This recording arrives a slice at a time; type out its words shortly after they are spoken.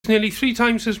nearly 3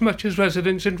 times as much as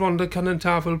residents in Rhondda and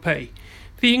Tafel pay.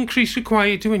 The increase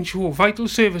required to ensure vital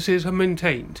services are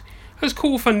maintained, as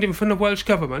core funding from the Welsh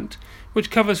Government, which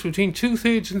covers between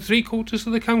 2/3 and 3/4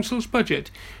 of the Council's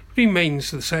budget, remains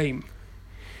the same.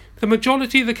 The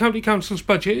majority of the County Council's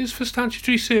budget is for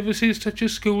statutory services such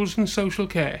as schools and social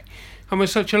care, and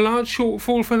with such a large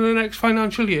shortfall for the next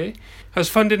financial year, as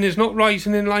funding is not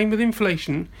rising in line with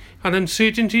inflation, and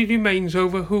uncertainty remains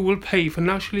over who will pay for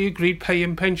nationally agreed pay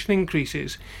and pension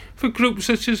increases for groups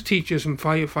such as teachers and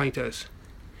firefighters.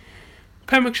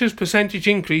 Pembrokeshire's percentage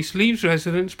increase leaves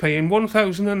residents paying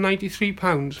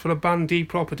 £1,093 for a Band D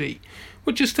property,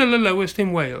 which is still the lowest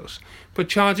in Wales, but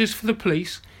charges for the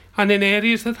police, and in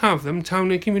areas that have them,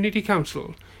 Town and Community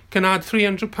Council, can add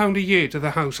 £300 a year to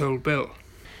the household bill.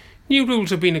 New rules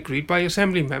have been agreed by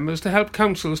Assembly members to help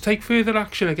councils take further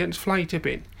action against fly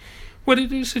tipping, where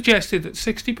it is suggested that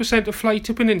 60% of fly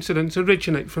tipping incidents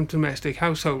originate from domestic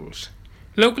households.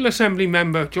 Local Assembly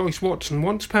member Joyce Watson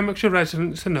wants Pembrokeshire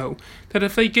residents to know that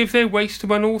if they give their waste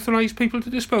to unauthorised people to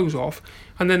dispose of,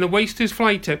 and then the waste is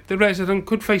fly tipped, the resident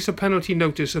could face a penalty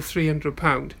notice of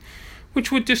 £300,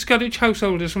 which would discourage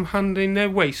householders from handing their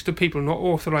waste to people not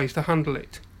authorised to handle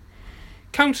it.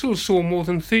 Councils saw more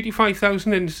than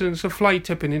 35,000 incidents of fly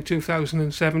tipping in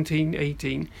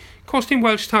 2017-18, costing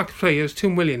Welsh taxpayers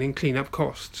 £2 million in clean-up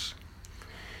costs.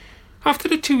 After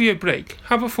the 2-year break,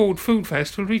 Haverford Food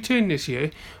Fest will return this year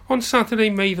on Saturday,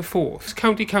 May the 4th.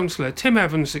 County Councillor Tim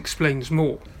Evans explains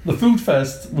more. The Food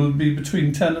Fest will be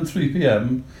between 10 and 3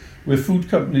 p.m, where food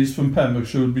companies from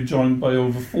Pembrokeshire will be joined by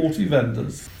over 40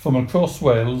 vendors from across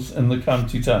Wales in the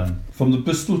county town, from the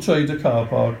Bristol Trader car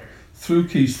park through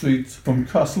Quay Street, from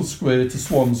Castle Square to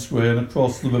Swan Square and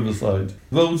across the riverside.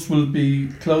 Roads will be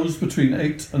closed between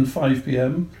 8 and 5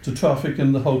 p.m. to traffic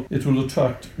in the hope it will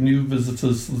attract new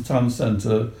visitors to the town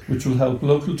centre, which will help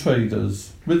local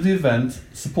traders, with the event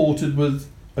supported with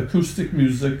acoustic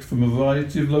music from a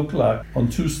variety of local acts on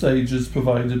 2 stages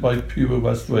provided by Pure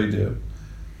West Radio.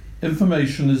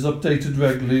 Information is updated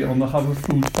regularly on the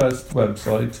Haverfood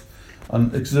website,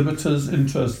 and exhibitors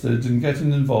interested in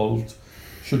getting involved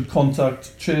should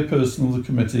contact Chairperson of the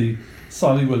Committee,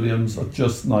 Sally Williams, at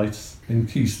Just Nights in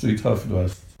Quay Street,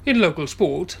 Haverfordwest. In local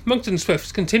sport, Monkton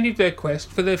Swifts continued their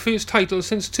quest for their first title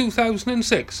since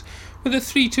 2006, with a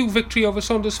 3-2 victory over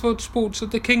Saundersfoot Sports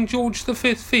at the King George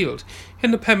V Field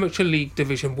in the Pembrokeshire League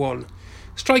Division 1.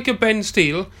 Striker Ben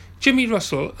Steele, Jimmy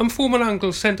Russell and former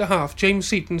Angles centre-half James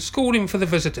Seaton scoring for the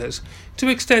visitors to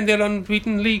extend their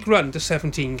unbeaten league run to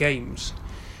 17 games.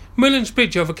 Merlin's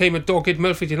Bridge overcame a dogged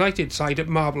Milford United side at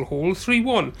Marble Hall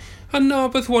 3-1, and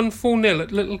Narberth won 4-0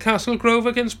 at Little Castle Grove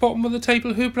against bottom of the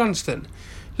table Branston,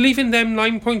 leaving them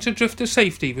 9 points adrift to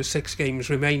safety with 6 games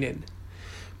remaining.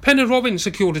 Penner-Robin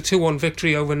secured a 2-1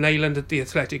 victory over Neyland at the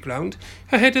Athletic Ground,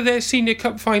 ahead of their Senior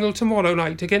Cup final tomorrow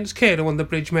night against Cairo on the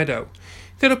Bridge Meadow.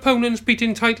 Their opponents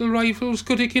beating title rivals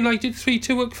Goodwick United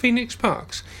 3-2 at Phoenix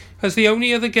Parks, as the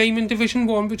only other game in Division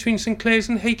 1 between St Clears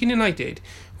and Hakin United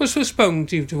was postponed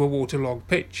due to a waterlogged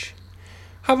pitch.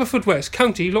 Haverfordwest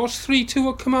County lost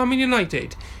 3-2 at Carmarthen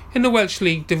United in the Welsh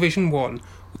League Division 1,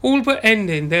 all but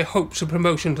ending their hopes of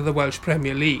promotion to the Welsh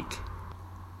Premier League.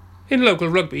 In local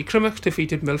rugby, Crymych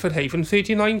defeated Milford Haven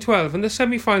 39-12 in the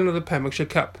semi-final of the Pembrokeshire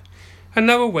Cup, and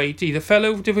now await either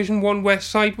fellow Division 1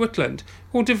 West side Whitland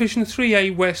or Division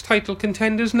 3A West title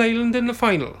contenders Neyland in the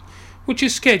final, which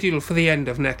is scheduled for the end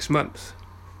of next month.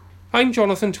 I'm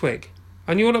Jonathan Twigg,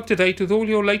 and you're up to date with all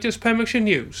your latest Pembrokeshire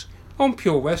news on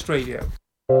Pure West Radio.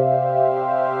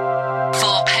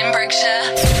 For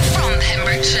Pembrokeshire, from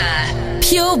Pembrokeshire,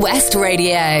 Pure West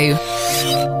Radio.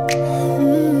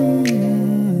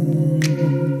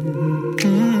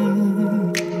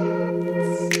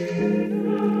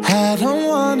 I don't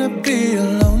wanna be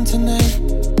alone tonight.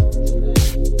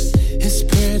 It's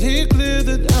pretty clear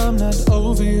that I'm not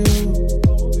over you.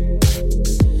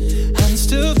 I'm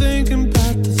still thinking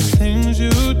about the things you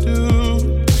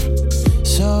do.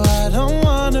 So I don't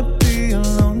wanna be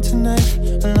alone tonight,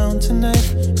 alone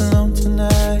tonight, alone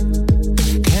tonight.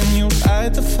 Can you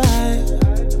fight the fire?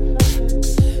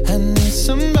 I need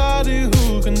somebody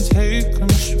who can take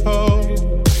control.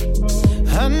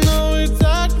 I know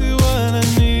exactly what I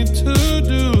need to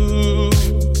do,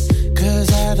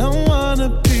 'cause I don't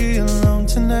wanna be alone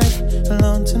tonight,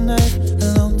 alone tonight,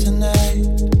 alone tonight.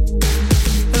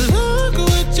 Look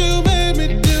what you made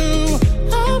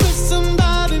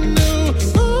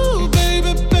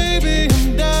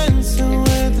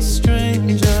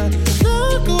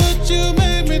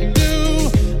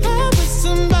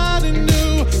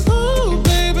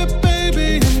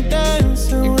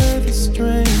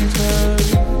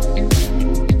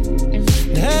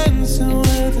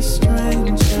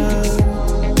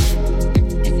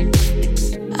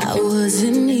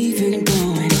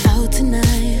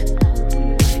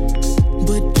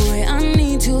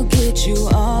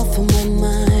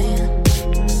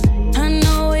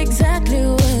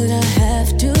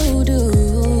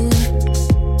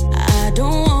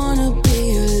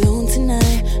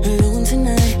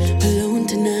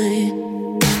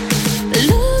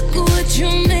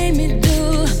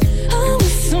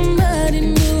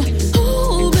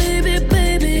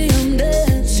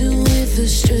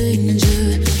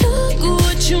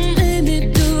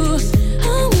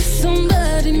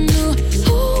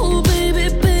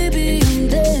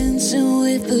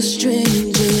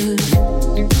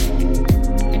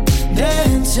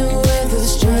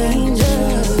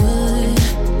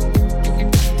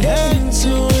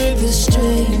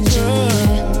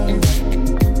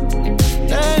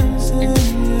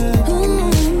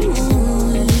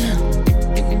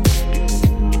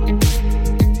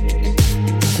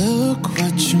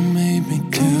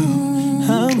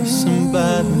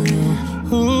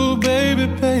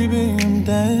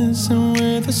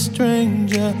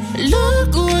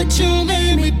Look what you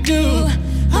made me do.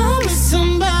 I'm with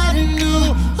somebody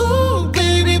new. Ooh,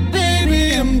 baby,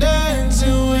 baby, I'm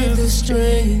dancing with a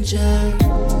stranger.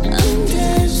 I'm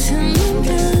dancing, I'm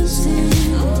dancing.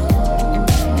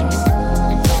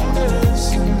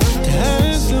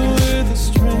 Dancing with a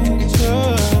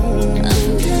stranger.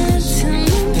 I'm dancing,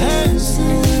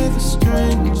 dancing with a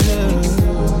stranger.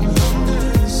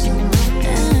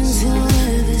 Dancing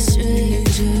with a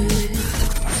stranger.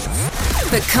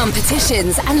 For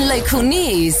competitions and local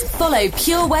news, follow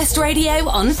Pure West Radio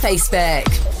on Facebook.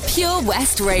 Pure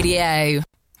West Radio.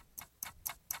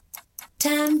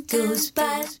 Time goes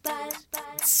by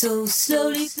so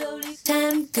slowly.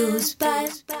 Time goes by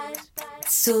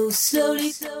so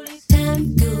slowly.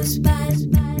 Time goes by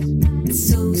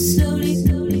so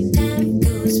slowly. Time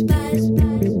goes by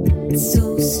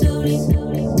so slowly.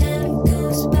 Time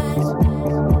goes by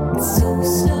so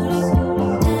slowly.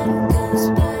 Time goes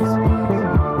by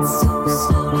so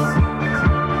slowly.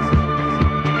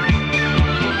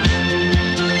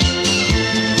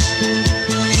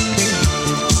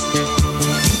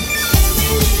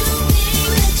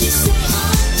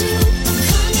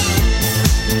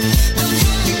 I'm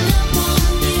hanging up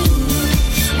on you,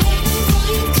 waiting for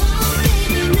your call,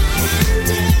 baby.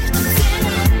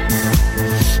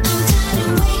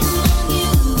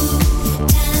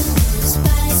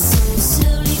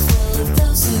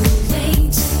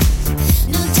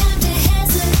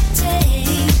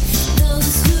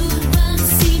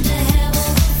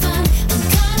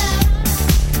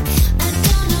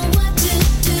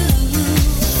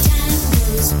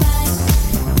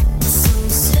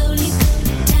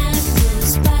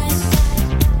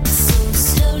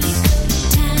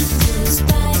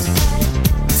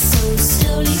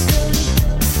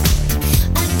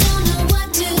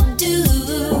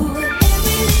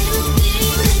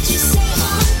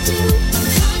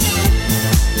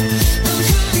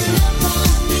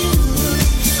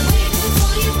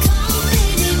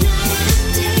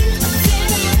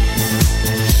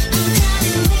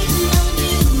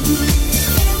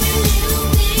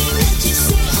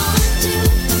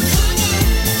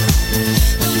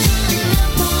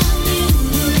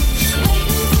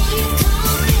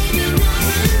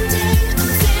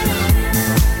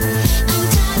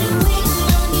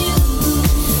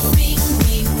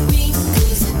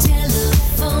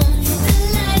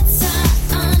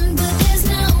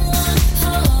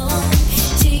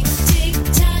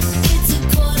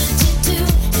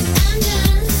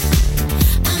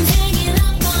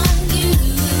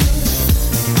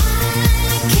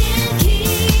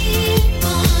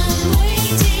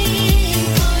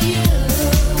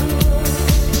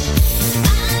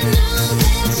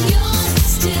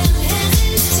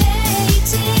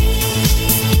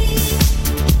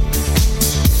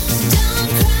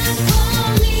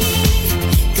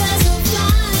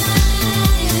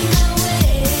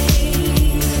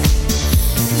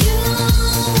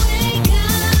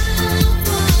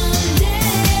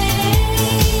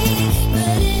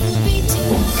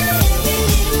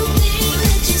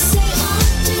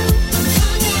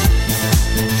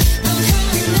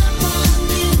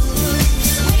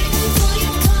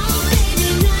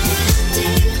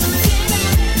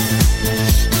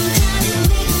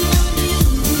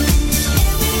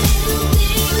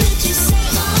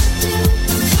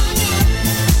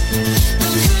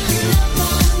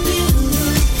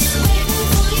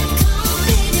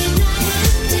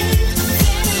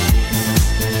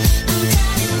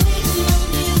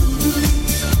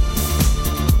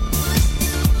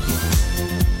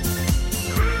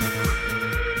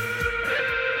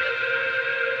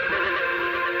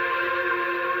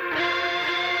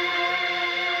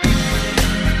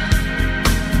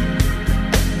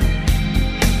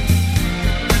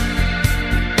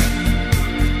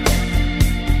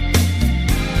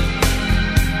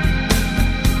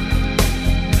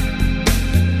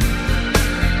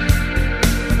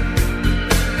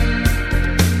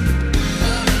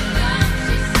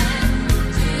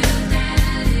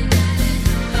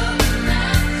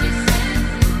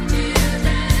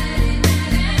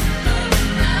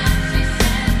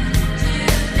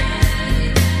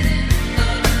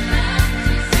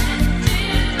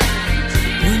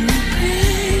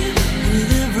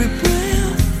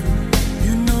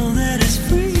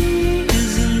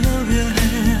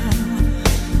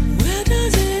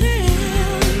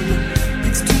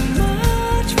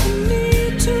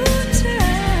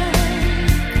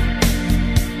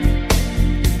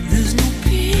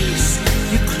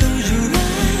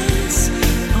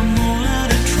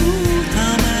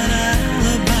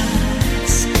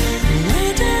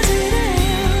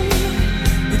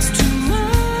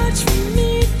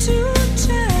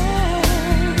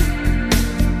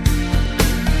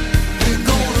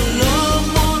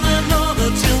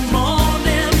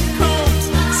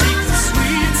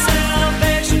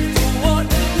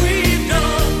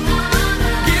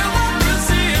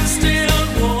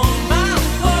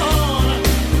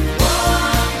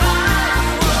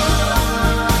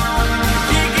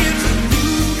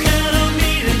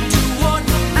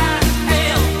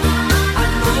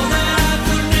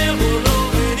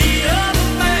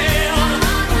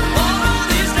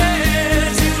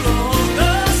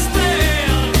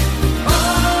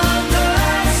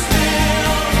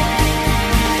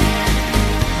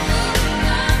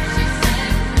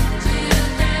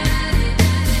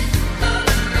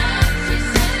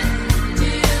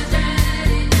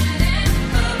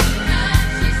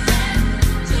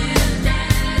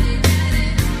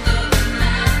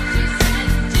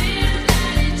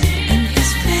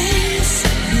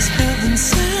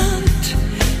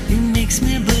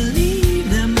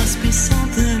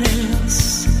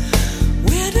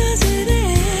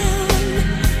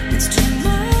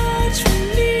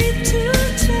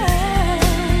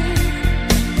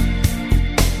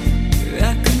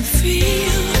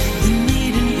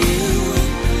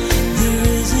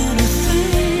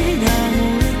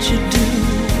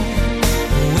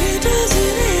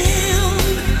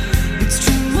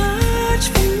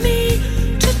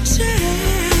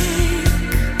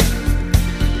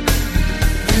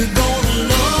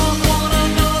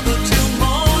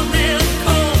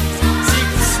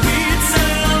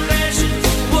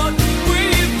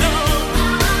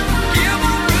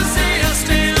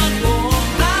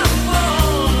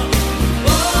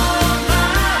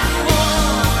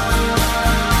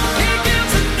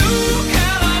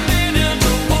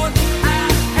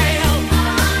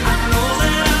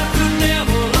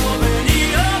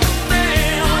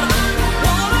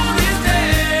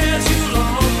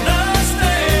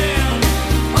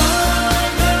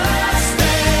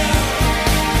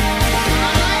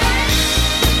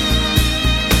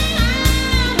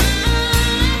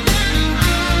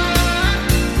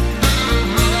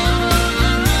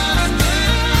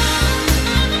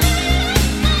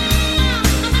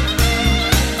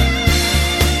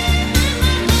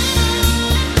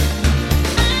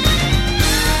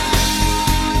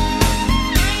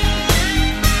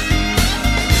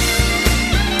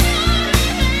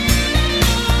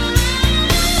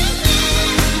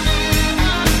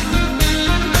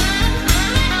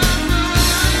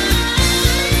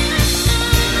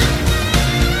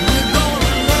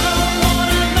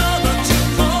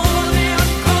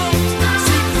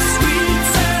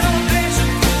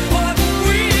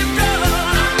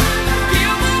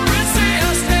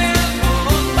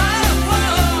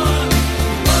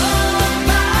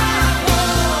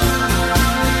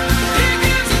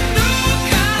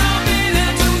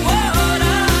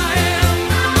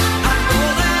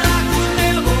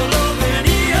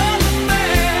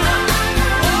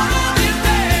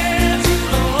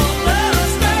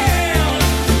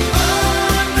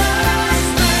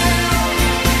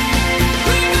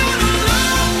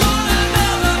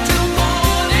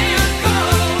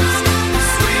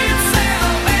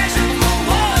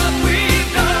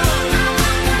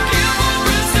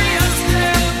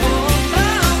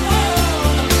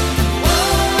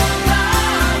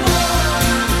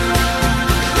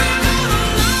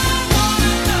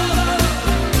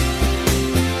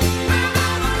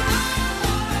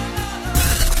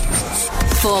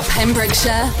 For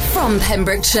Pembrokeshire, from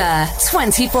Pembrokeshire,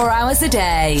 24 hours a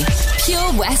day.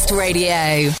 Pure West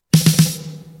Radio.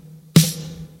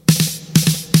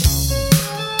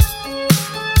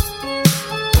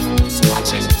 Who's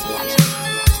watching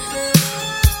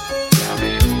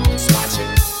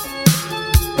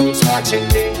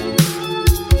me?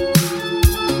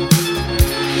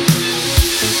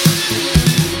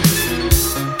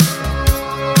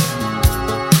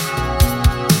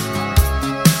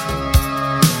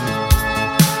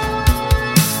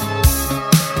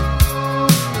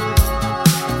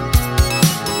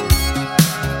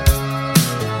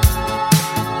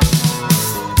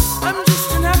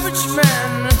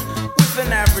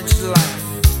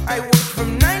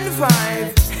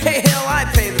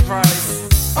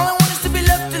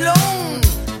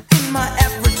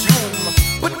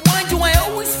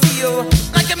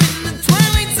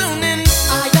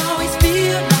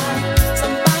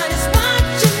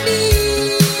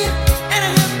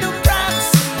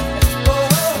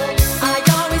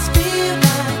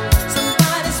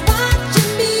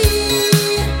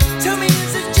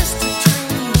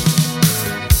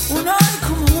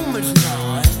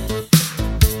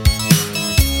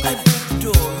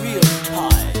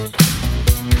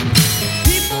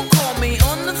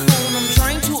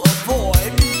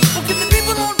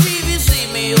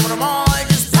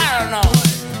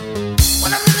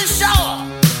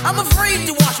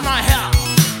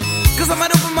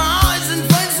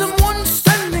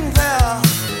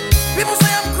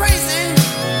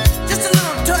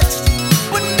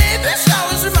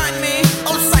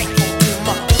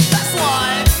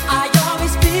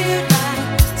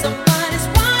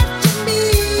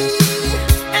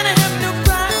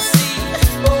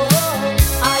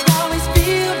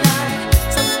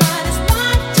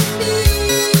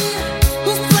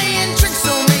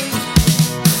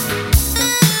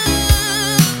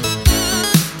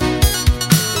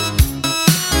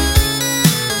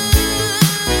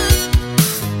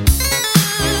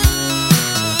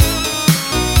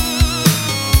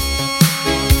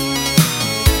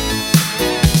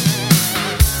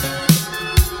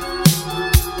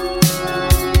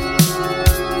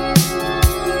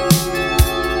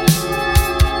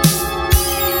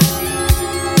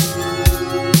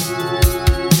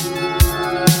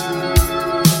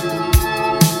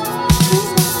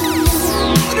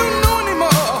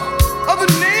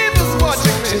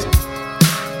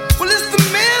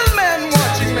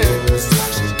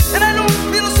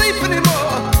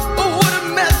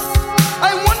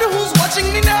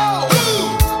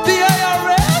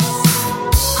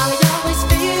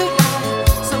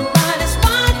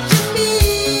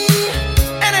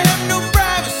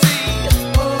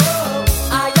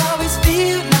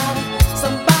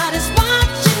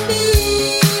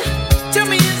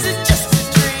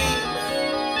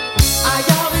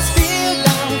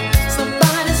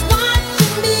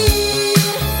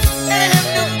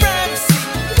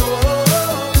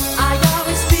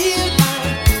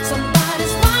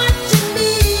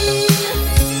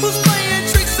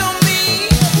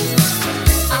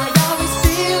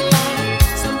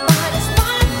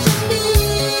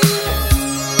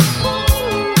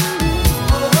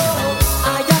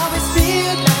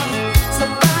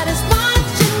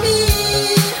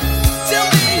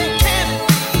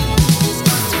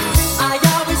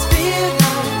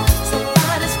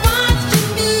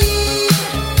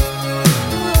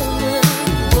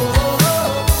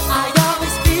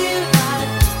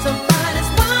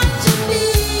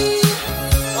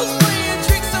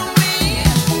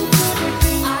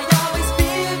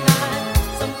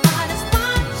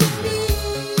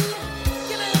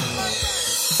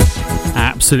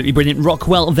 Absolutely brilliant.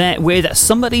 Rockwell there with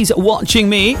Somebody's Watching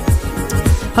Me.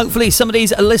 Hopefully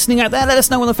somebody's listening out there. Let us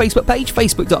know on the Facebook page,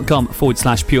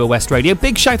 facebook.com/Pure West Radio.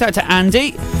 Big shout out to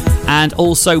Andy and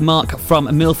also Mark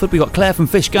from Milford. We've got Claire from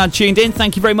Fishguard tuned in.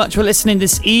 Thank you very much for listening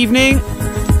this evening.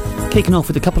 Kicking off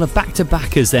with a couple of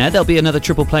back-to-backers there. There'll be another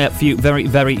triple play up for you very,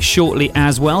 very shortly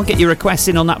as well. Get your requests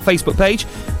in on that Facebook page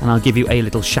and I'll give you a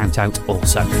little shout out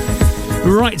also.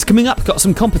 Right, coming up, got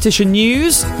some competition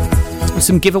news,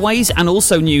 some giveaways and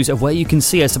also news of where you can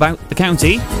see us about the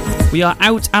county. We are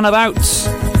out and about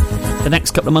the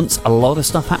next couple of months. A lot of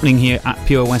stuff happening here at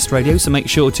Pure West Radio, so make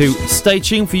sure to stay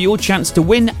tuned for your chance to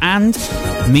win and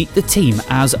meet the team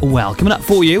as well. Coming up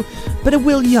for you, bit of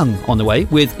Will Young on the way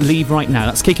with Leave Right Now.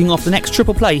 That's kicking off the next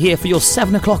triple play here for your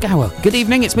 7 o'clock hour. Good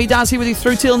evening, it's me Daz here with you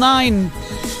through till 9.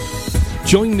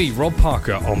 Join me, Rob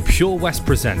Parker, on Pure West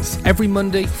Presents every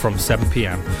Monday from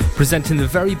 7pm, presenting the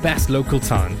very best local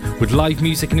talent with live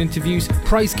music and interviews,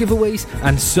 prize giveaways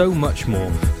and so much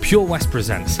more. Pure West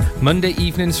Presents, Monday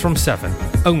evenings from 7,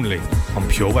 only on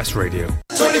Pure West Radio.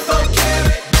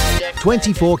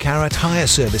 24 Carat Hire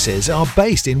Services are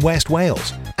based in West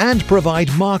Wales and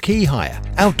provide marquee hire,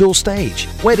 outdoor stage,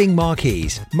 wedding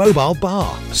marquees, mobile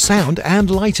bar, sound and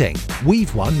lighting.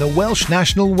 We've won the Welsh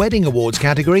National Wedding Awards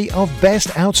category of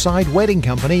Best Outside Wedding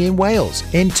Company in Wales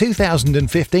in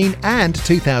 2015 and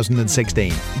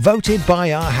 2016, voted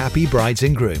by our happy brides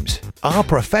and grooms. Our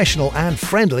professional and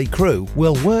friendly crew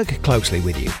will work closely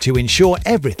with you to ensure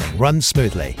everything runs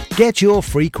smoothly. Get your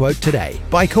free quote today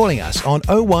by calling us on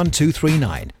 01239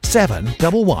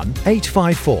 711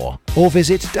 854 or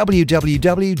visit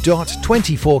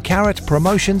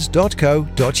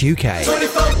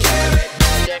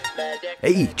www.24caratpromotions.co.uk.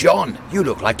 Hey, John, you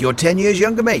look like you're 10 years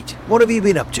younger, mate. What have you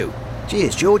been up to?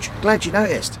 Cheers, George. Glad you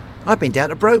noticed. I've been down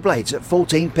to Broblades at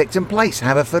 14 Picton Place,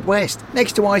 Haverfordwest,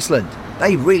 next to Iceland.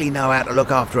 They really know how to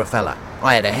look after a fella.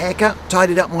 I had a haircut,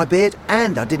 tidied up my beard,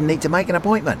 and I didn't need to make an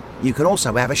appointment. You can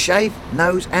also have a shave,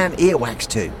 nose and ear wax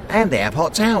too. And they have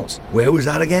hot towels. Where was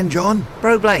that again, John?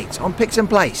 Broblades on Picton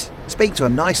Place. Speak to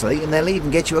them nicely and they'll even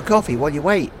get you a coffee while you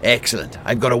wait. Excellent.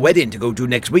 I've got a wedding to go to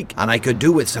next week and I could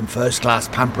do with some first-class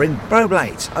pampering.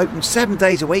 Broblades, open 7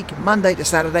 days a week, Monday to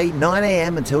Saturday, 9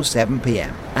 a.m. until 7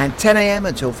 p.m. and 10 a.m.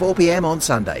 until 4 p.m. on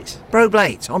Sundays.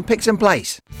 Broblades on Picton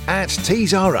Place. At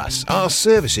Tees R Us, our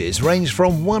services range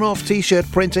from one-off t-shirt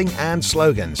printing and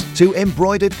slogans to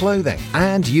embroidered clothing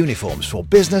and uniforms for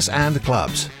business and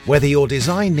clubs. Whether your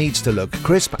design needs to look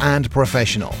crisp and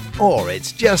professional, or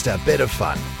it's just a bit of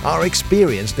fun, our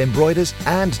experienced embroiders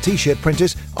and t-shirt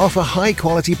printers offer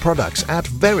high-quality products at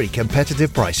very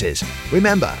competitive prices.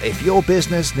 Remember, if your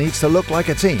business needs to look like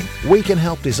a team, we can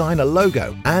help design a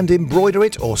logo and embroider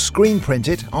it or screen print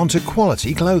it onto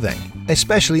quality clothing,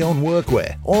 especially on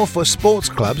workwear or for sports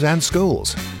clubs and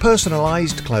schools.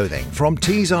 Personalised clothing from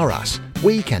Tees R Us.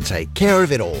 We can take care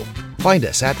of it all. Find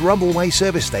us at Rumbleway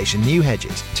Service Station, New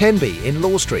Hedges, 10B in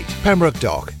Law Street, Pembroke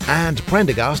Dock, and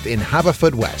Prendergast in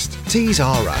Haverfordwest. Tees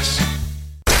R Us.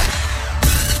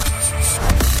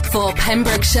 For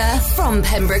Pembrokeshire, from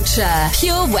Pembrokeshire,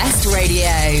 Pure West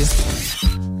Radio.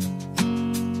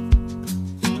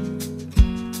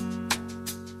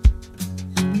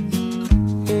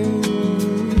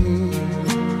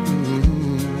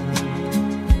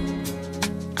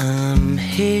 I'm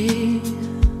here,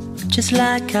 just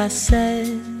like I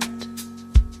said,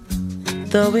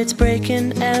 though it's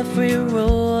breaking every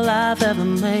rule I've ever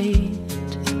made.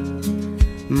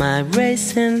 My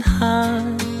racing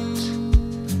heart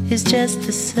is just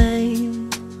the same.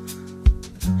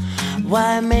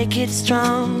 Why make it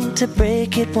strong to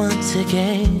break it once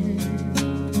again?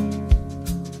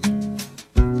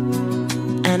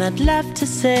 And I'd love to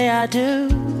say I do,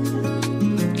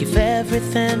 give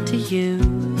everything to you,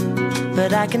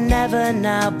 but I can never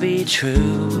now be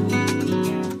true.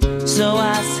 So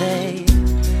I say,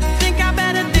 think I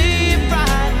better leave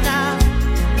right now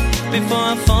before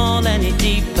I fall any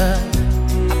deeper.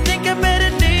 I think I better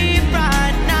leave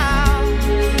right now,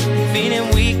 feeling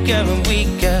weaker and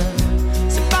weaker.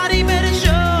 Somebody better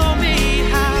show me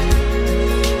how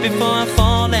before I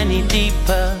fall any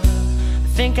deeper. I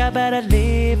think I better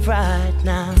leave right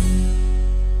now.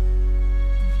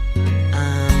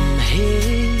 I'm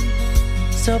here,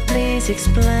 so please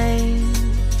explain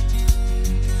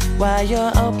why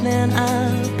you're opening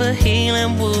up a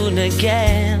healing wound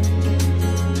again.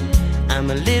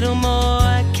 I'm a little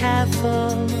more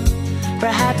careful,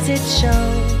 perhaps it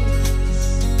shows.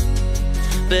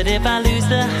 But if I lose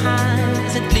the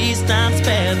highs, at least I'm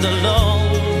spared the lows.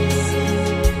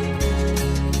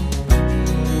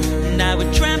 And I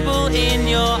would trample in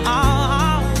your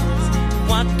arms.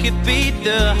 What could be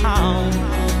the harm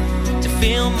to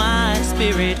feel my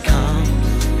spirit calm?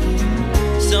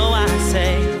 So I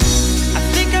say, I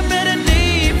think I better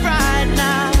leave right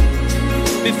now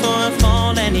before I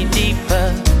fall any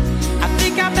deeper. I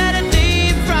think I better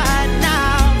leave right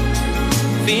now,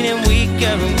 feeling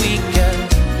weaker and weaker.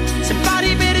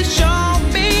 Somebody better show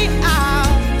me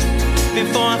out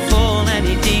before I fall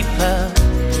any deeper. I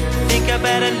think I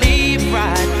better leave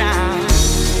right now.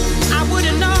 I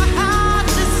wouldn't know how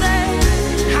to say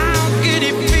how good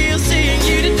it feels seeing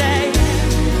you today.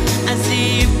 I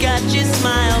see you've got your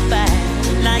smile back,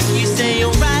 like you say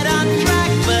you're right on track,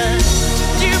 but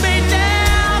you may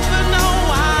never know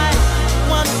why.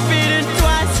 Once bitten,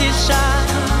 twice is shy.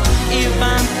 If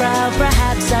I'm proud,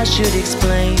 perhaps I should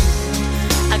explain.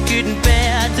 I couldn't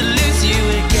bear to lose you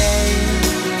again.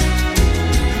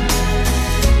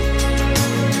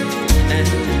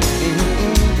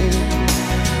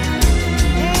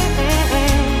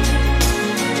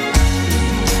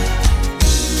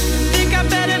 Think I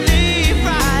better leave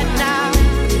right now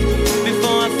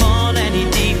before I fall any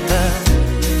deeper.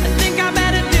 I think I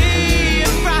better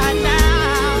leave right now.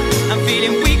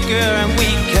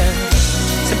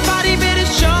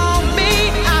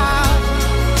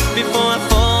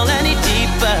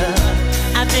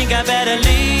 think I better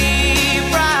leave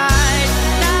right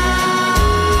now.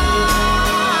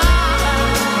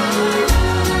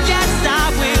 Yes,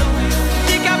 I will.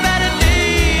 Think I better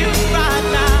leave right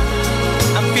now.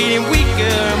 I'm feeling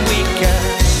weaker and weaker.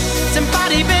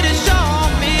 Somebody better show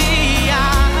me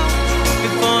out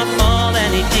before I fall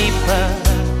any deeper.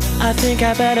 I think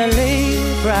I better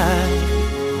leave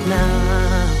right now.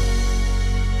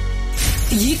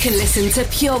 You can listen to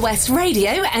Pure West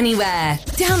Radio anywhere.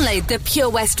 Download the Pure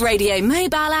West Radio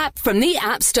mobile app from the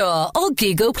App Store or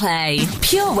Google Play.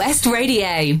 Pure West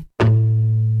Radio.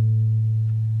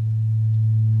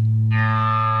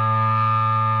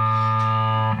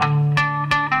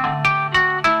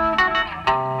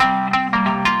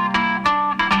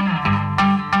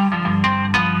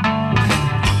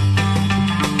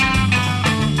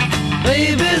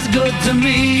 Baby's good to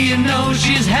me, you know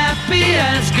she's happy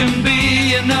as can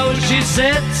be, you know she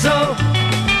said so.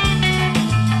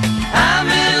 I'm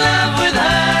in love with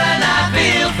her and I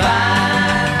feel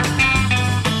fine.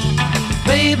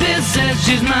 Baby says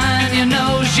she's mine, you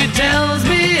know she tells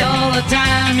me all the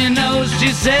time, you know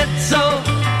she said so.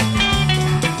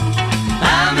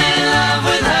 I'm in love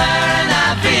with her and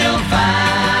I feel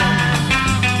fine.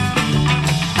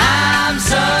 I'm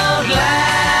so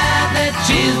glad that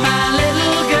she's my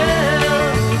little girl.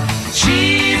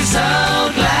 She's so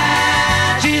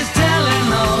glad she's telling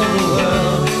all the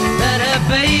world that her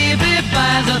baby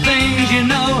buys her things, you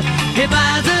know. He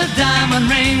buys her diamond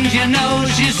rings, you know.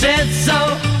 She said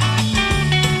so.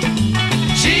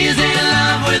 She's in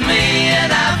love with me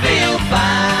and I feel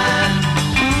fine.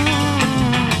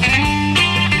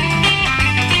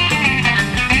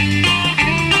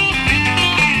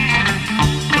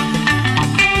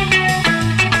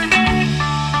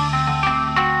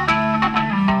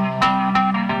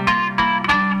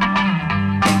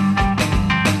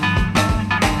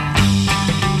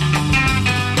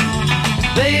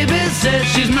 Baby says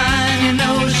she's mine, you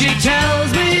know, she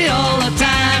tells me all the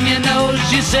time, you know,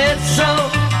 she said so.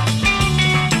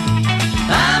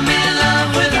 I'm in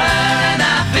love with her and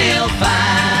I feel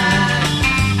fine.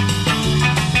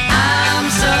 I'm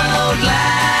so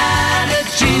glad that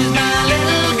she's my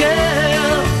little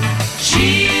girl.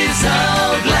 She's so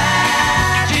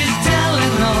glad she's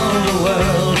telling all the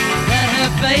world that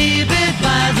her baby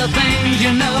buys her things,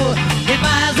 you know. He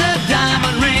buys her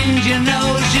diamond rings, you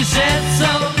know, she said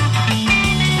so.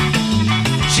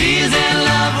 She's in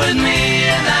love with me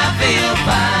and I feel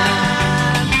fine.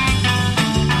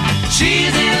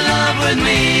 She's in love with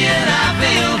me and I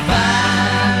feel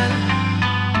fine.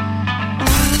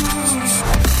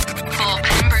 For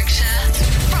Pembrokeshire,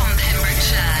 from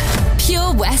Pembrokeshire.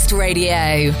 Pure West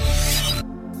Radio.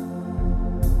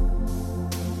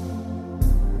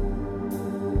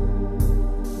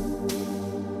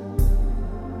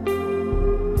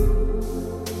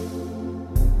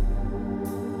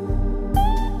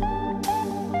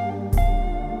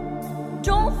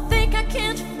 Don't think I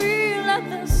can't feel like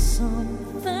there's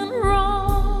something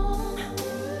wrong.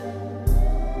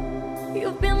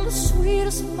 You've been the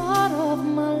sweetest part of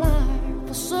my life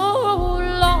for so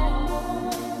long.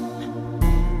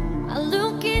 I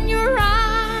look in your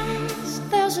eyes,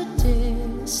 there's a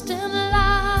distant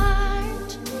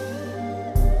light,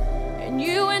 and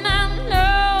you and I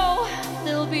know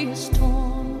there'll be a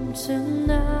storm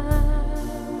tonight.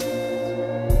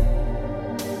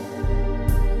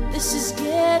 This is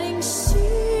getting serious.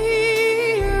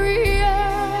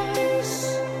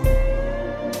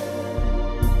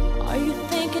 Are you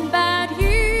thinking about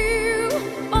you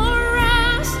or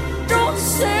us? Don't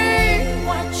say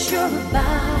what you're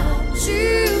about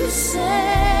to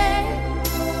say.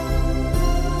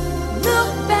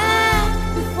 Look back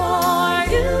before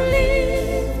you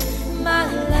leave my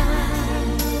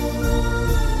life.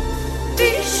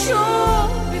 Be sure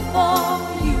before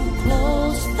you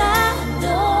close that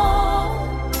door,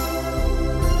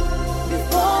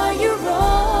 before you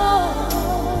roll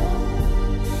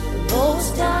those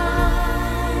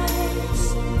dice.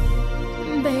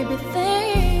 Baby,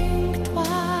 think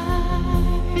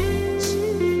twice.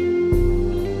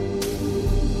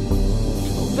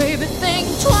 Oh, baby, think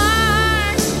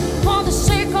twice for the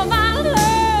sake of our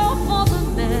love, for the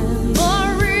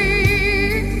memory,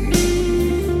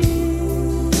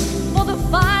 for the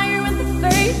fire and the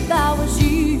faith that was you.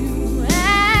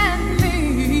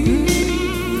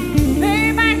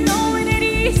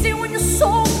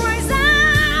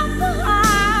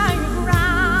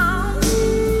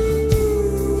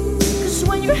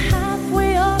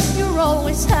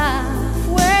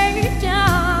 Halfway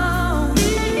down,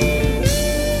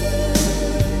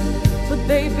 but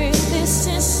baby, this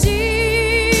is serious.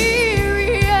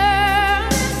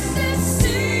 This is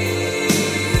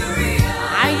serious.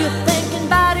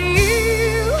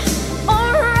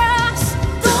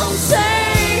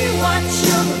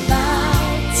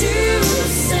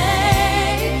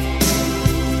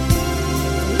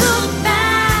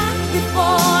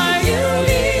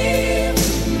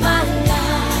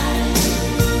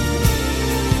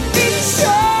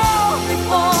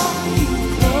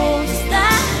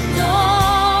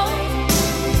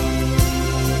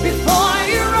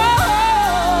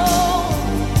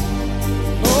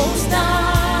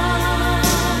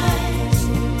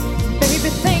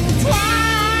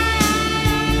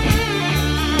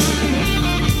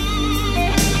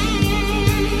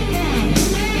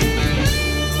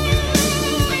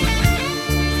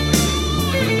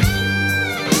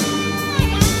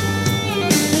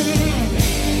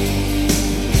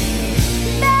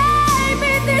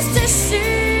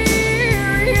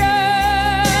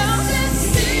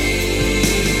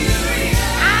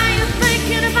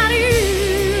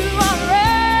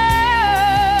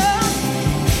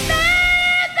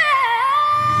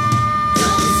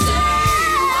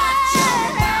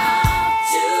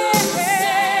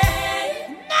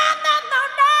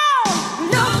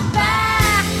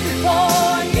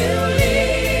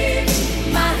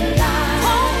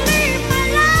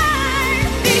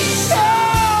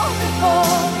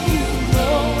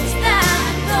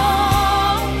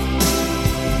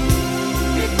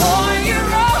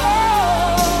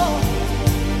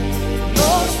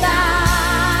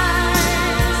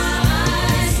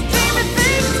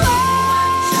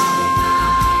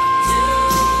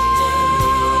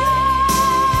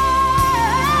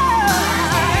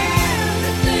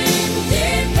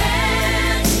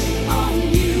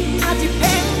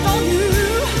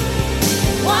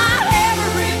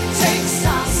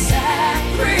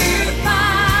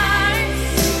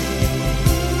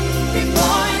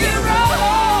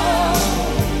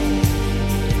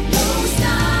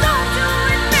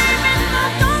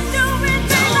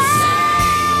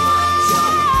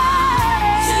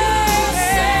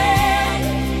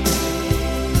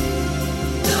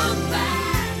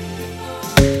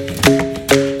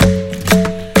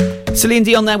 Celine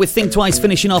Dion there with Think Twice,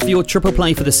 finishing off your triple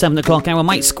play for the 7 o'clock hour.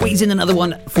 Might squeeze in another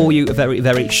one for you very,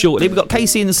 very shortly. We've got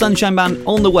Casey and the Sunshine Band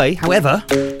on the way. However,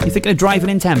 you're thinking of driving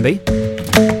in Tenby?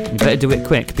 You better do it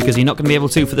quick, because you're not going to be able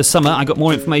to for the summer. I got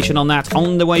more information on that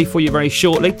on the way for you very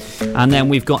shortly. And then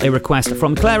we've got a request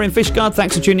from Claire in Fishguard.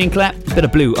 Thanks for tuning in, Claire. A bit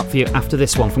of Blue up for you after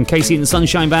this one from Casey and the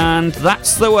Sunshine Band.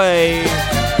 That's the way.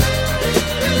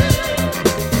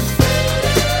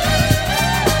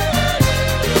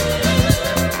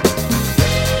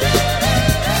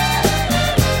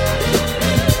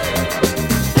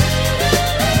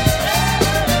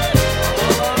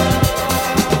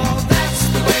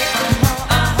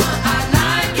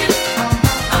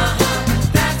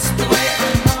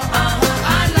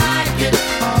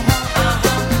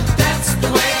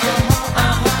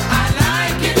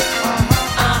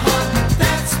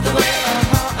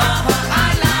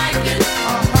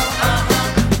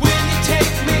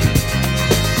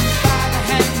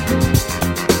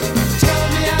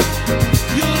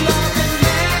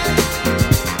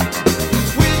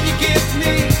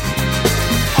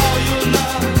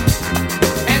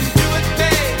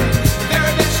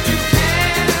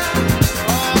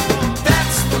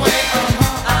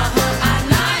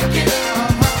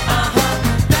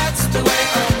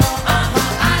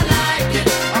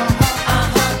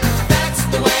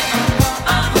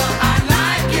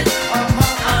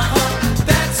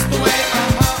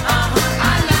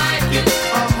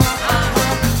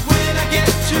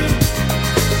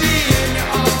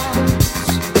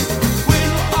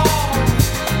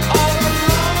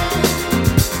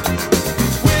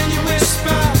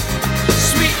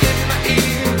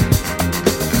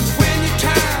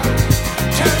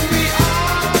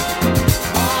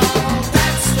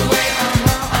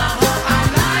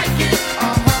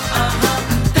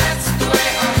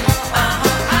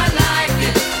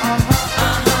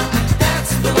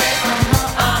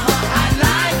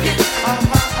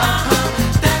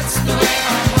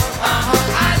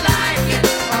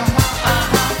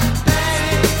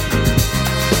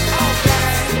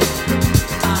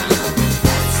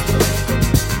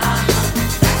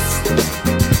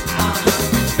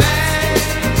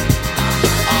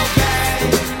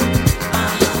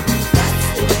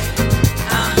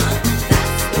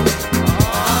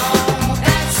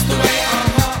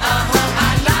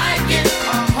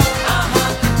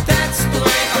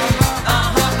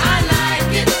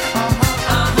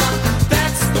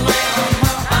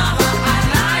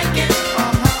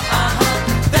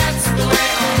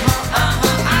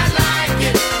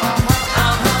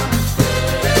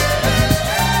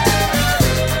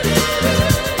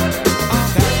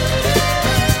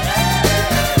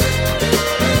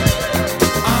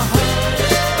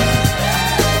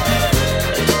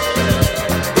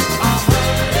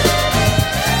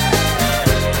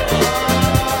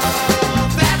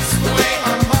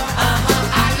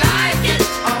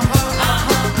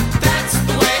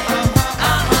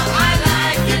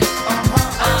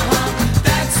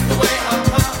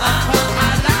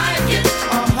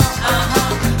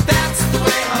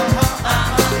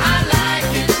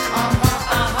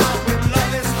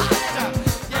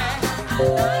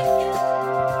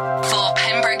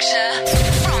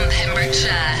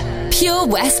 Pure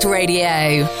West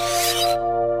Radio.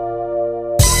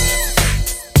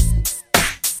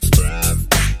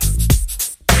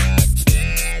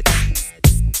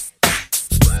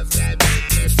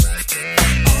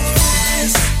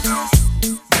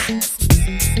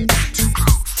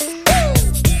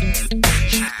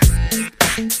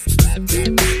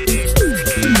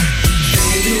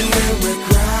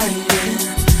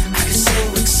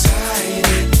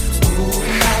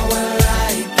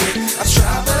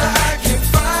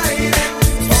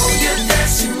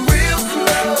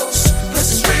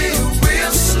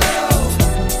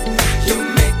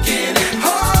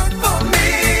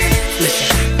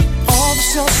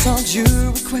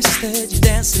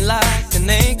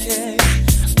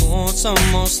 So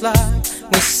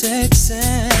good, so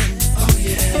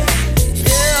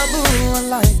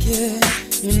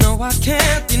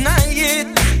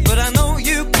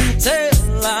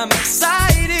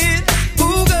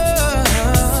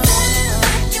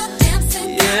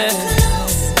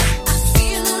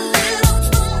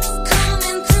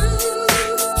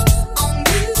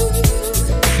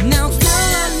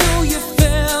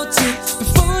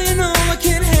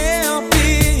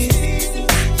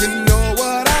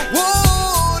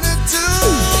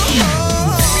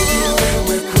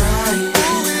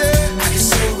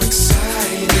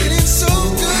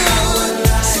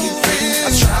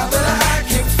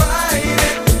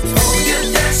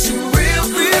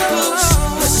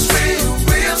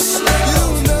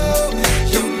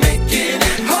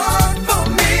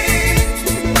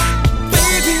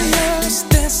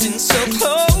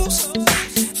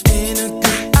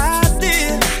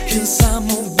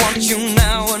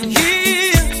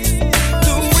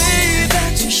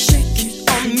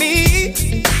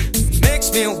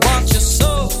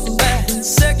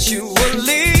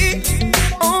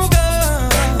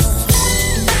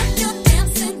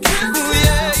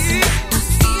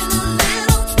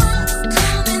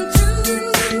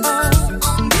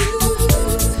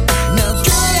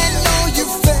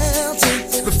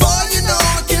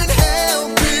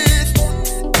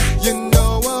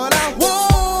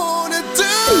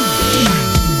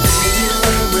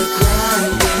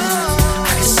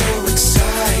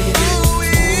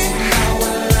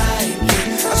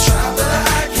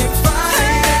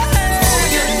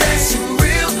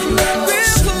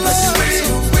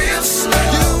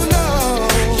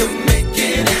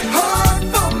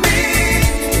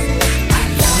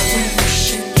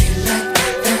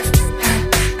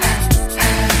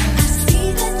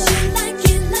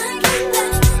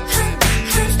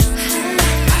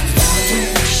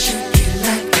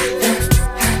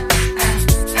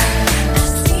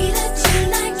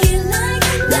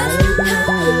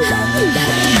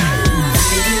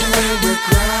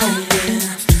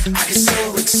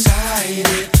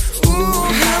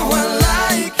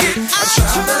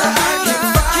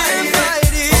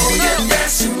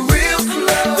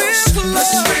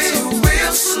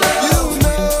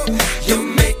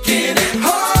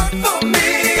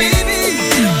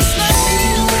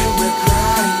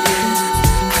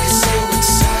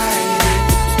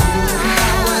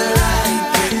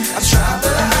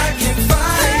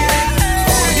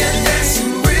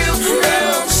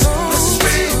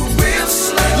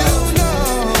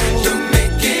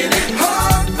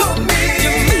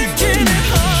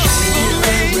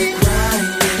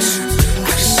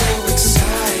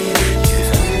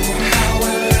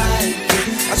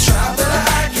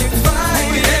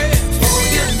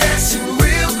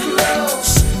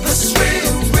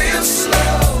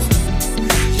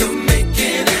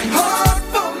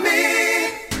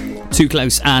Too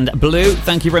Close and Blue.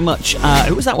 Thank you very much.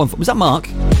 Who was that one? Was that Mark?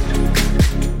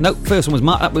 No, first one was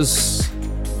Mark. That was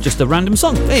just a random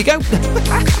song. There you go.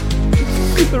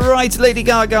 Right, Lady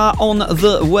Gaga on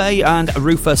the way, and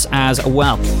Rufus as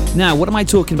well. Now, what am I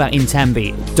talking about in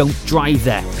Tenby? Don't drive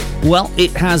there. Well,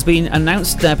 it has been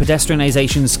announced their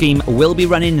pedestrianisation scheme will be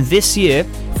running this year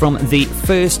from the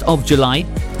 1st of July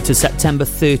to September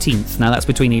 13th. Now, that's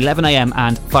between 11am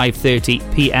and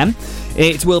 5:30pm.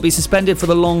 It will be suspended for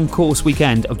the long course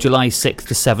weekend of July 6th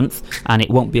to 7th, and it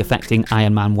won't be affecting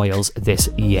Ironman Wales this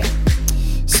year.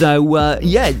 So,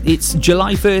 it's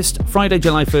July 1st, Friday,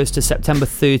 July 1st to September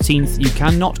 13th. You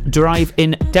cannot drive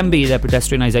in Denbigh. Their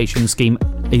pedestrianisation scheme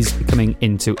is coming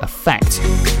into effect.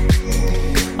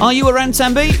 Are you around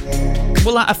Tenby?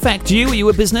 Will that affect you? Are you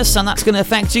a business and that's going to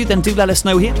affect you? Then do let us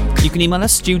know here. You can email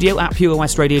us,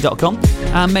 studio@purewestradio.com,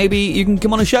 and maybe you can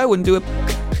come on a show and do a,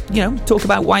 talk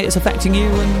about why it's affecting you,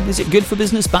 and is it good for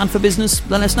business, bad for business?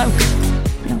 Let us know.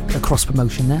 A cross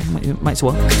promotion there, might as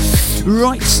well.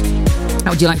 Right.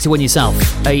 How would you like to win yourself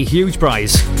a huge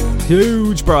prize?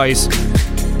 Huge prize.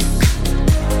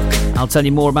 I'll tell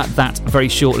you more about that very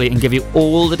shortly and give you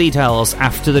all the details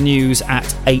after the news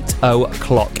at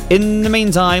 8:00. In the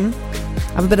meantime,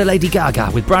 have a bit of Lady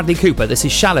Gaga with Bradley Cooper. This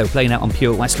is Shallow, playing out on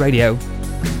Pure West Radio.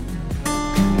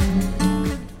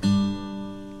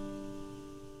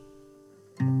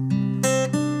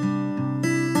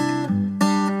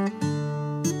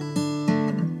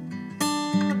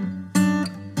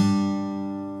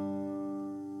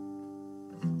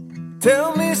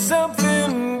 Tell me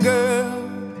something, girl.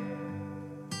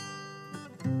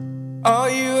 Are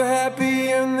you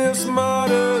happy in this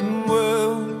modern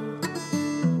world?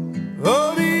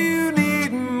 Or do you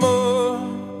need more?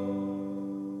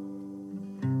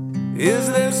 Is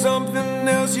there something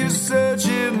else you're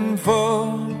searching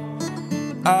for?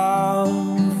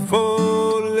 I'm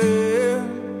falling.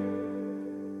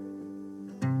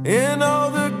 In all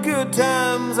the good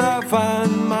times I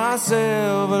find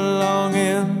myself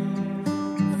longing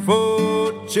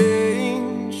for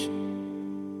change,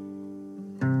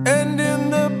 and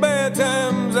in the bad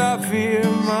times I fear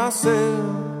myself.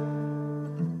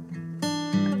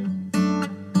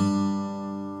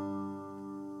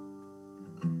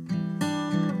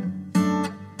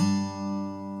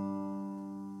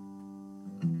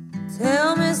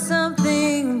 Tell me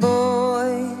something,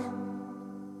 boy.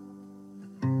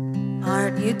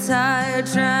 Aren't you tired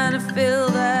trying to fill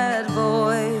that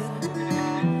void?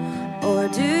 Or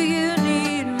do you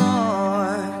need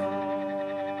more?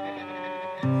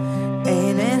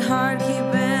 Ain't it hard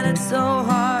keeping it so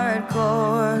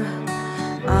hardcore?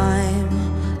 I'm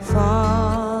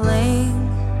falling.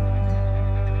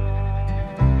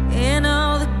 In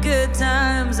all the good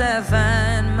times I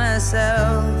find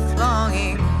myself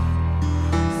longing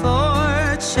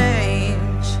for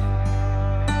change,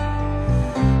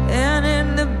 and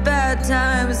in the bad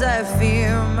times I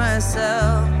fear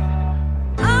myself.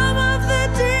 I'm of the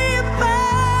deep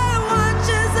end, watch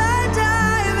as I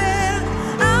dive in.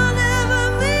 I'll never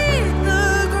meet the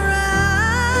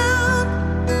ground.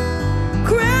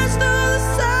 Crash through the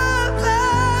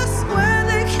surface where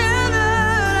they can't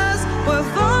hurt us. We're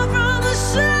far from the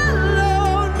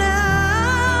shallow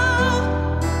now.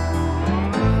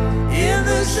 In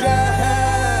the shallow,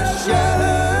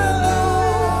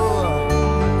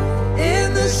 in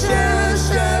the shallow.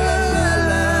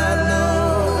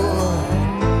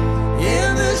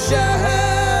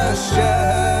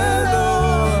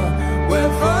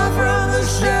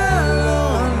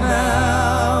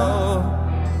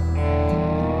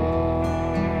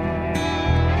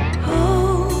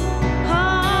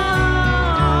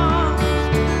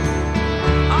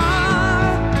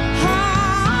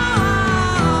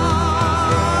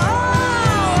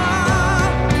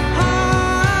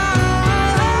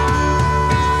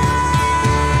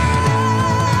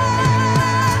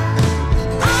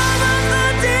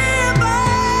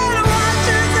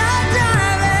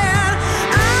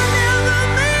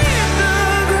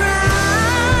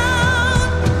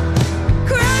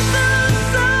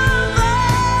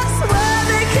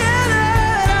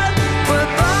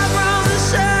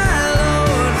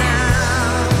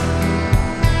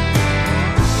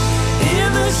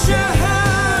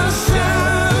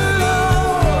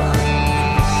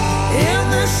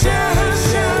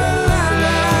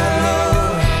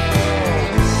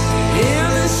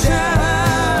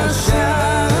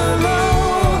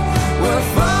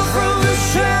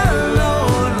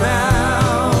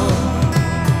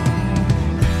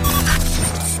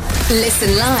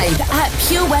 Listen live at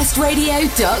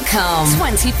purewestradio.com.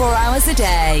 24 hours a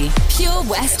day. Pure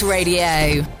West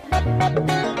Radio.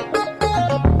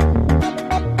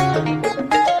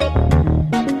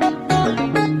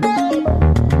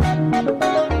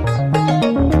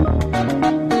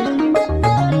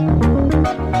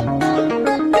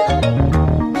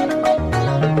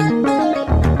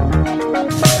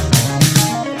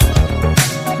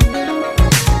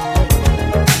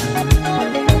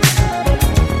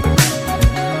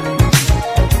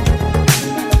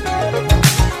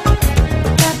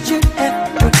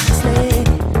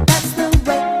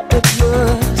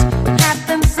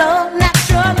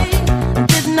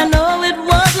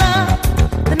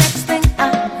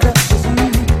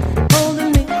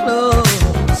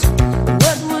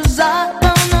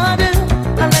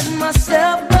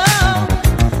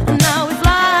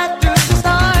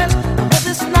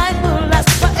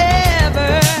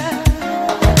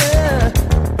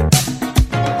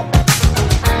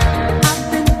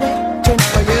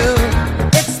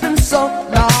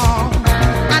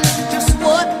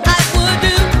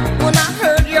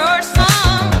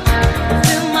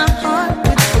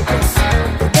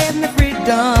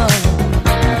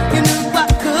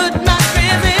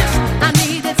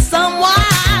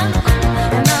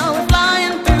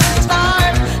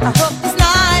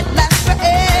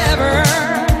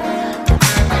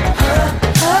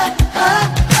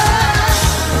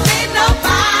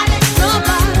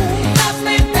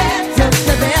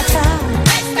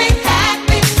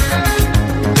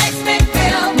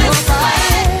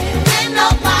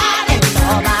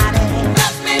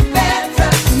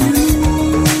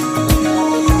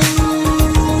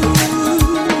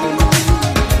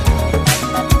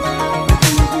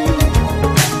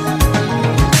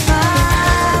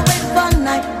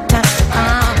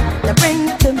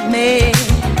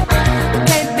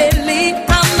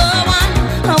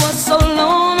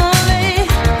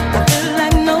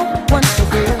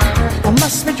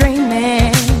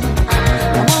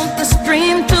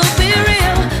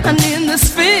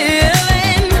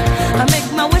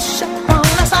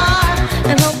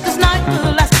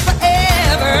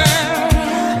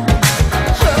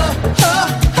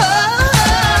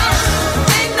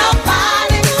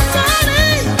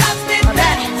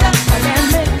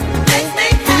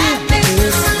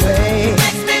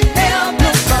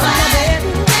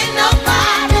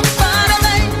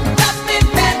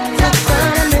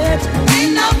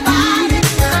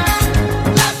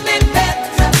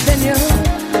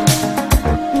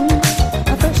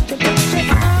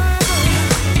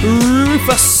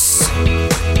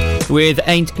 with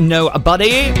Ain't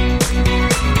Nobody.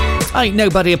 Ain't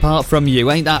nobody apart from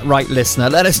you, ain't that right, listener?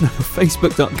 Let us know,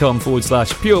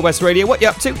 facebook.com/Pure West Radio. What you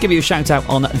up to? Give you a shout out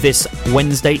on this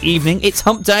Wednesday evening. It's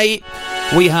hump day.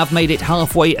 We have made it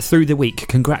halfway through the week.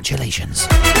 Congratulations.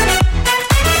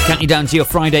 Count you down to your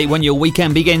Friday when your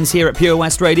weekend begins here at Pure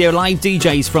West Radio. Live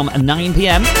DJs from 9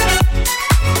 p.m.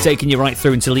 Taking you right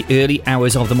through until the early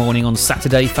hours of the morning on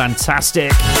Saturday.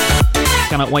 Fantastic.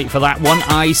 Cannot wait for that one.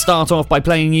 I start off by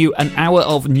playing you an hour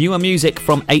of newer music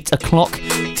from 8 o'clock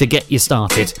to get you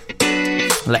started.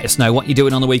 Let us know what you're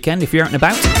doing on the weekend if you're out and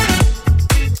about.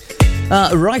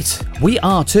 Right, we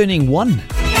are turning 1.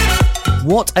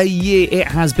 What a year it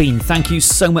has been. Thank you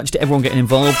so much to everyone getting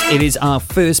involved. It is our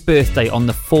first birthday on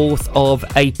the 4th of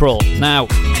April. Now,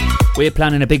 we're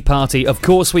planning a big party. Of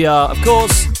course we are, of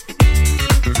course.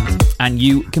 And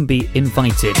you can be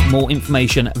invited. More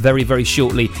information very, very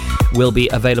shortly will be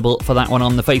available for that one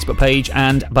on the Facebook page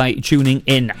and by tuning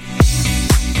in.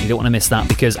 You don't want to miss that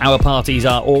because our parties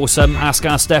are awesome. Ask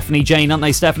our Stephanie Jane, aren't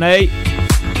they, Stephanie?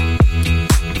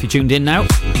 If you tuned in now,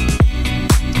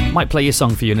 might play your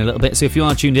song for you in a little bit. So if you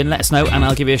are tuned in, let us know and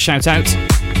I'll give you a shout out.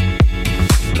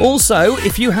 Also,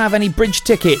 if you have any bridge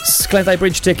tickets, Cleddau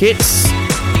Bridge tickets,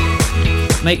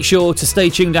 make sure to stay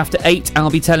tuned after 8. I'll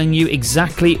be telling you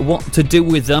exactly what to do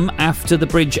with them after the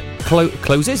bridge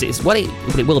closes. It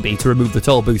will be to remove the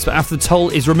toll booths, but after the toll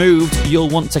is removed, you'll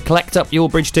want to collect up your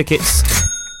bridge tickets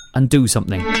and do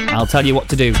something. I'll tell you what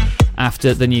to do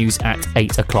after the news at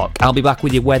 8 o'clock. I'll be back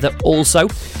with your weather also,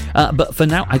 but for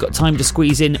now I got time to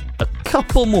squeeze in a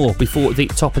couple more before the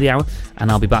top of the hour, and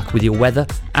I'll be back with your weather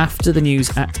after the news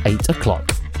at 8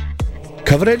 o'clock.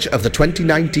 Coverage of the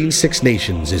 2019 Six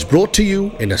Nations is brought to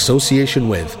you in association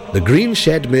with the Green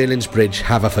Shed Merlin's Bridge,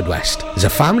 Haverfordwest. It's a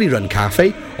family-run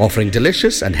cafe offering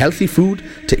delicious and healthy food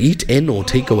to eat in or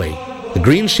take away. The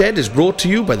Green Shed is brought to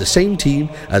you by the same team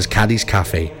as Caddy's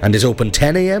Cafe and is open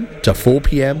 10 a.m. to 4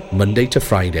 p.m. Monday to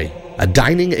Friday. A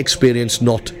dining experience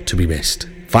not to be missed.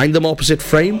 Find them opposite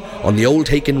Frame on the Old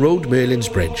Haken Road, Merlin's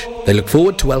Bridge. They look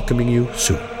forward to welcoming you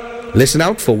soon. Listen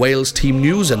out for Wales team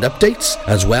news and updates,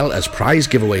 as well as prize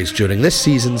giveaways during this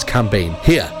season's campaign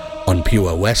here on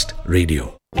Pure West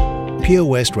Radio. Pure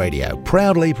West Radio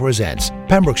proudly presents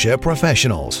Pembrokeshire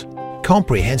Professionals.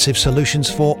 Comprehensive solutions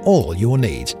for all your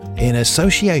needs in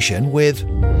association with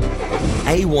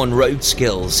A1 Road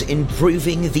Skills,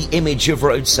 improving the image of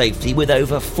road safety with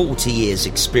over 40 years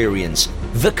experience.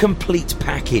 The complete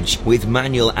package with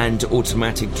manual and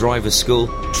automatic driver school,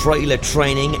 trailer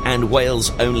training and Wales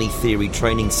only theory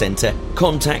training centre.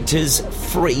 Contact us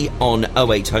free on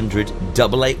 0800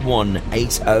 881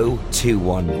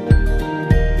 8021.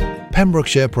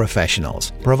 Pembrokeshire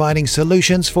Professionals, providing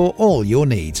solutions for all your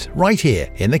needs right here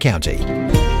in the county.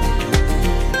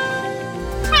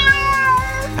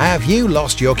 Have you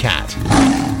lost your cat?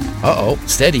 Uh-oh,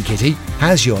 steady kitty.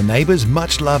 Has your neighbour's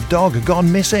much-loved dog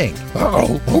gone missing?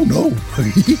 Uh-oh, oh no.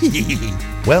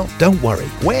 Well, don't worry,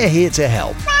 we're here to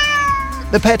help.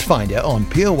 The Pet Finder on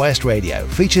Pure West Radio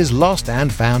features lost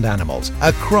and found animals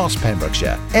across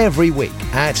Pembrokeshire every week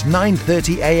at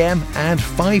 9:30 a.m. and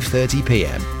 5:30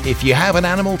 p.m. If you have an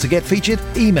animal to get featured,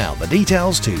 email the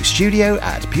details to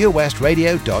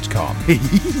studio@purewestradio.com.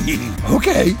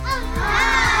 Okay.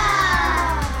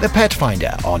 The Pet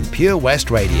Finder on Pure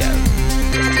West Radio.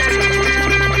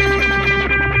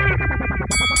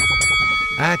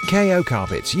 At KO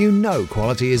Carpets, you know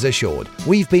quality is assured.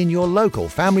 We've been your local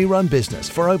family-run business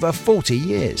for over 40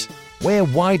 years. We're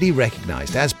widely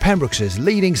recognised as Pembrokeshire's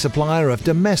leading supplier of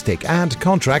domestic and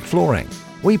contract flooring.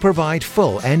 We provide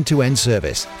full end-to-end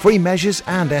service, free measures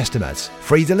and estimates,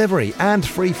 free delivery and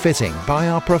free fitting by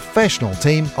our professional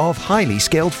team of highly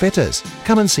skilled fitters.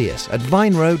 Come and see us at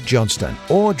Vine Road, Johnston,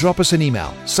 or drop us an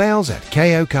email,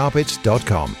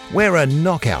 sales@kocarpets.com. We're a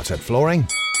knockout at flooring.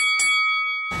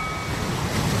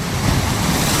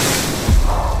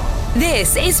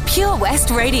 This is Pure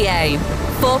West Radio.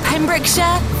 For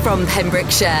Pembrokeshire, from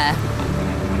Pembrokeshire.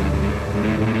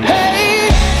 Hey,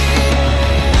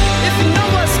 if you know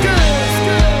what's good,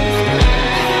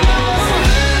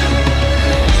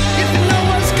 if you know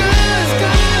what's good,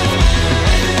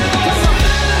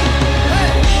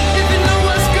 hey, if you know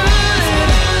what's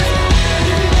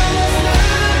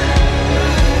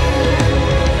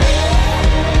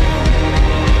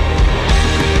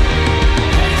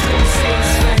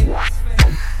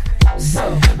so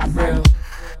real.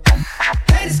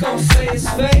 Haters gon' say it's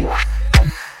fake.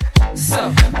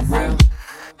 So real.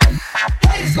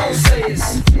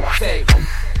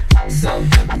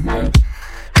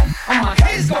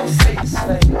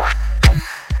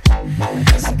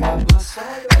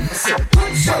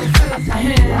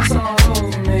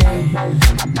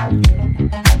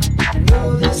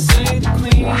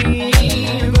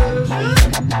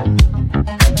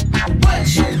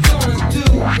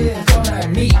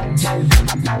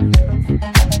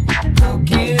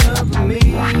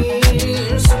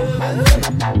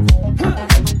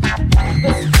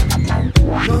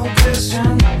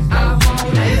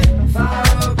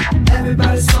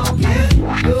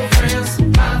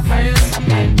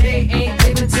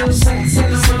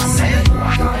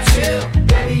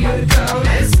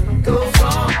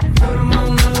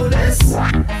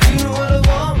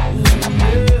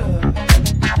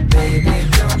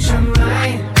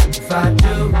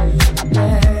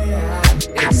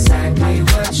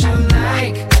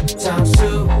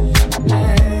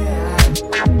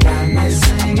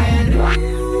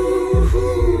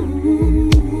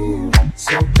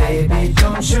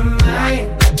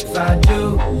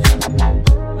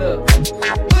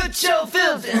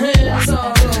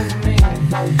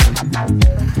 No,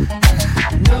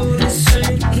 this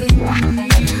ain't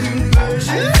clean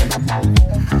version.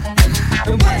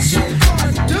 And what you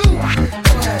gonna do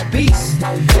for that beast?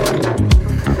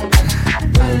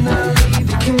 When I leave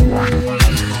the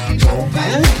cage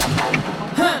open,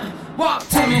 walk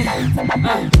to me.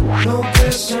 No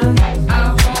question,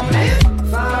 I want it.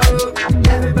 Fire up,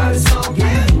 everybody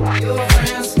smoking. Your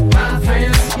friends, my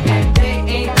friends, and they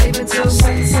ain't leaving till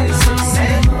 6 in the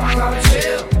sunset. Call it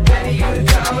chill, baby, you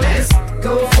the coldest.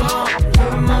 Go far,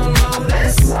 put them on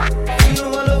lawless. You know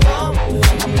what I want,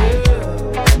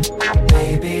 yeah.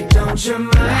 Baby, don't you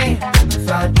mind if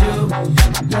I do?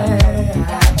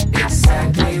 Yeah,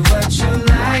 exactly what you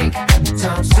like.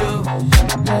 Times 2,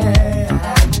 yeah.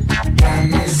 Got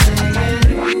me singing,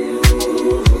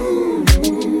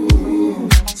 ooh.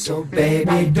 So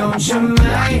baby, don't you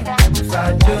mind if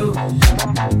I do? Come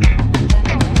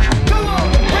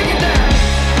on, bring it down.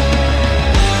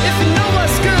 If you know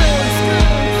what's good,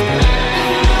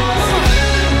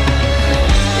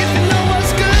 if you know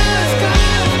what's good, come on.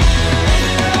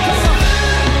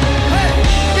 Hey,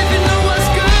 if you know what's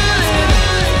good.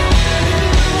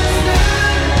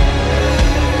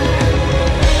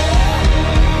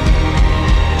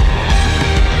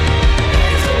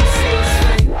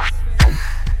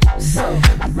 So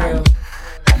real.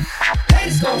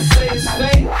 Haters gon' say it's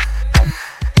fake.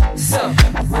 So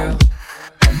real.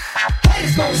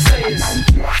 Haters gon' say it's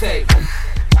fake.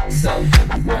 So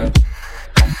real.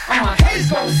 All my haters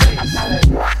gon' say it's fake.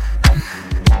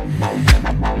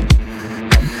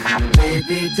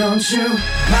 Baby, don't you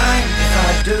mind if I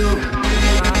do?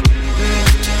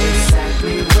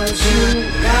 Exactly what you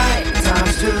like.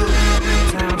 Times 2.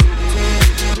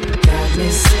 Got me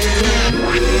singing.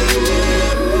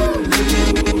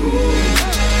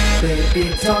 Baby,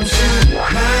 don't you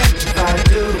mind if I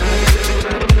do?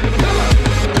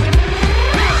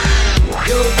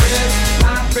 Your friends,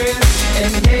 my friends,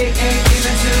 and they ain't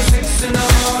even till 6 in the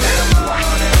morning.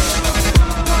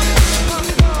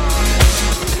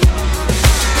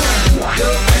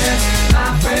 Your friends, my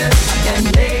friends, and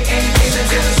they ain't even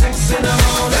till 6 in the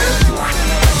morning.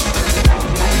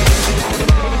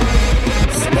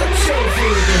 Put your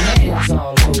filthy hands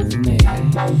all over me.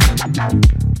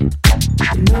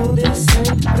 You know this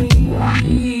ain't clean.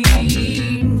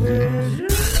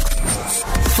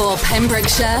 For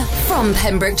Pembrokeshire, from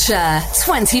Pembrokeshire,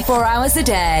 24 hours a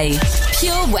day.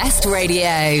 Pure West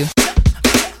Radio.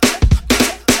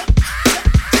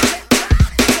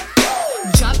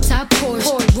 Drop top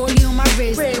Porsche, rollie on my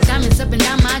wrist, diamonds up and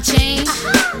down my chain.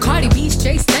 Cardi B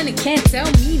straight stunning, can't tell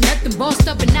me nothing. Bossed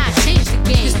up and I changed the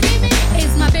game.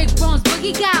 It's my big bronze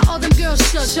boogie, got all them girls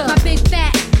shook. My big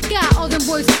fat, got all them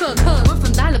boys cooked. We're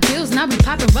from dollar bills, now we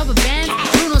popping rubber bands.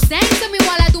 Bruno sang to me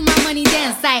while I do my money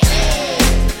dance like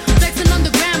flexing on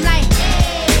the gram like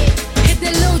hit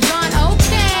the Lil Jon,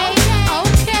 okay.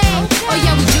 Oh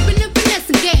yeah, we dripping and finesse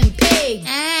and getting paid.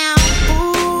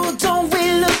 Ooh, don't we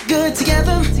look good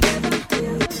together?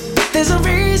 There's a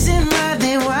reason why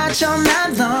they watch all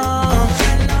night long.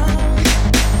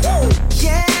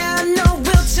 Yeah, I know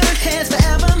we'll turn heads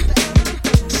forever.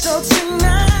 So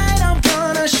tonight I'm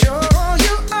gonna show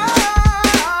you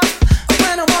off.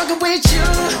 When I walk with you,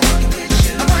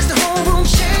 I watch the whole room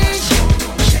change.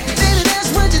 Baby, that's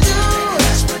what you do.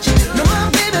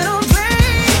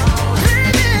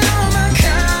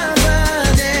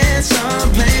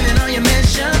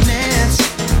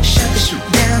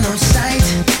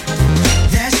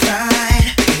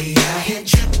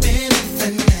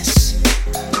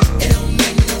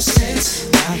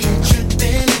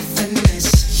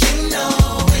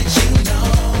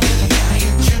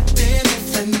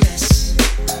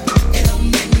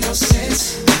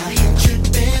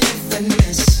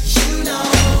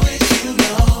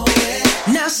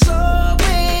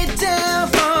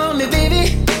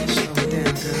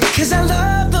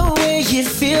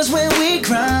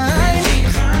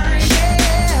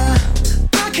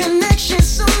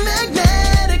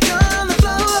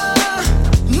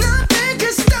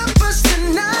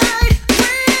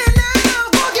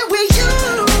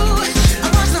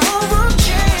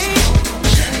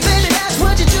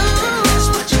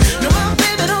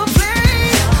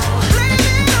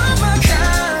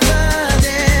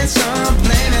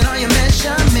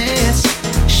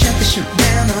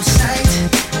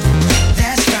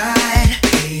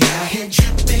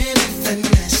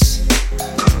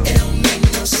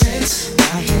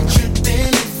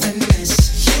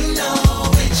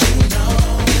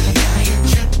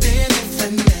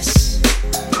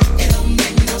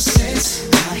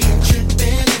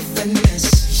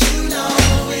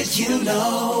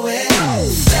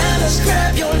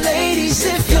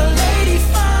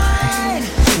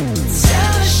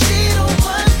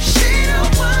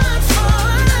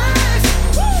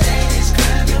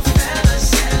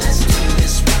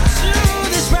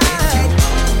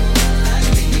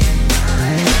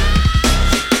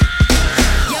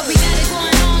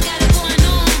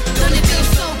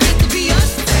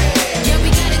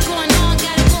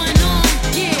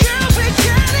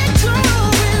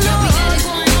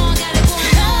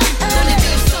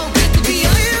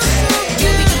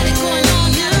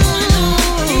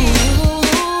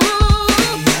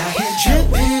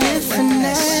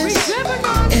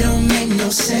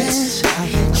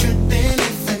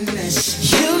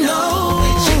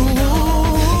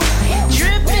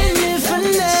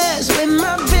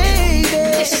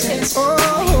 Girl,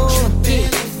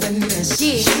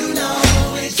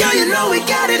 you know we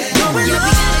got it going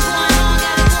on.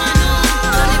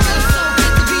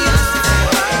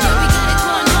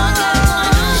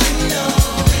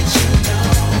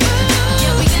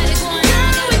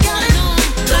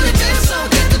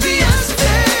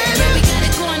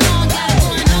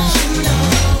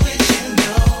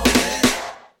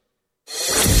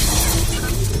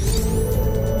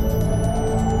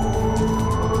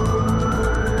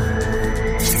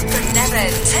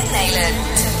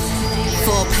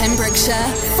 For Pembrokeshire,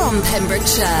 from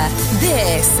Pembrokeshire,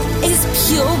 this is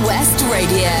Pure West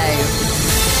Radio.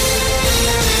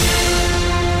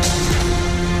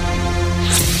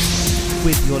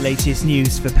 With your latest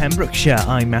news for Pembrokeshire,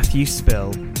 I'm Matthew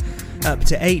Spill. Up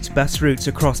to 8 bus routes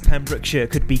across Pembrokeshire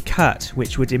could be cut,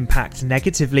 which would impact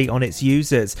negatively on its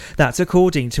users. That's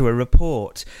according to a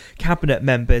report. Cabinet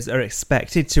members are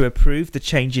expected to approve the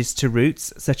changes to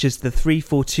routes, such as the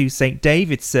 342 St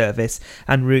David's service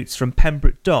and routes from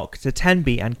Pembroke Dock to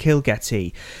Tenby and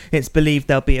Kilgetty. It's believed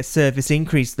there'll be a service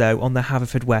increase, though, on the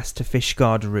Haverfordwest to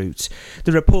Fishguard route.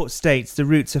 The report states the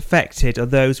routes affected are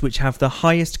those which have the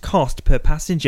highest cost per passenger